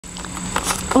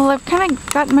Well, I've kind of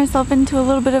gotten myself into a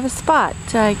little bit of a spot.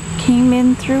 I came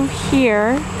in through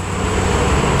here,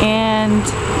 and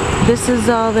this is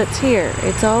all that's here.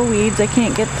 It's all weeds. I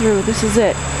can't get through. This is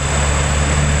it.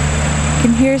 I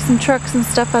can hear some trucks and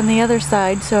stuff on the other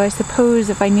side, so I suppose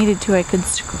if I needed to, I could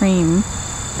scream.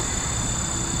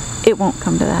 It won't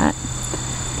come to that.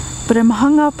 But I'm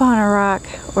hung up on a rock,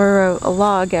 or a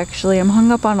log actually. I'm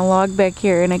hung up on a log back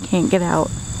here and I can't get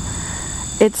out.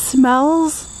 It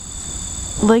smells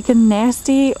like a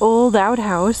nasty old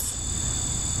outhouse.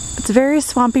 It's very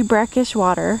swampy, brackish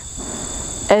water.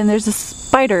 And there's a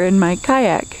spider in my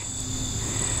kayak.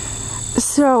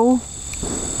 So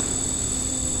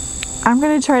I'm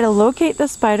gonna try to locate the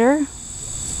spider,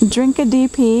 drink a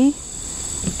DP,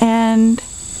 and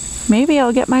maybe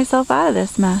I'll get myself out of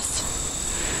this mess.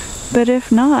 But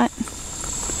if not,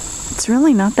 it's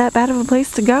really not that bad of a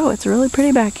place to go. It's really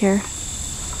pretty back here.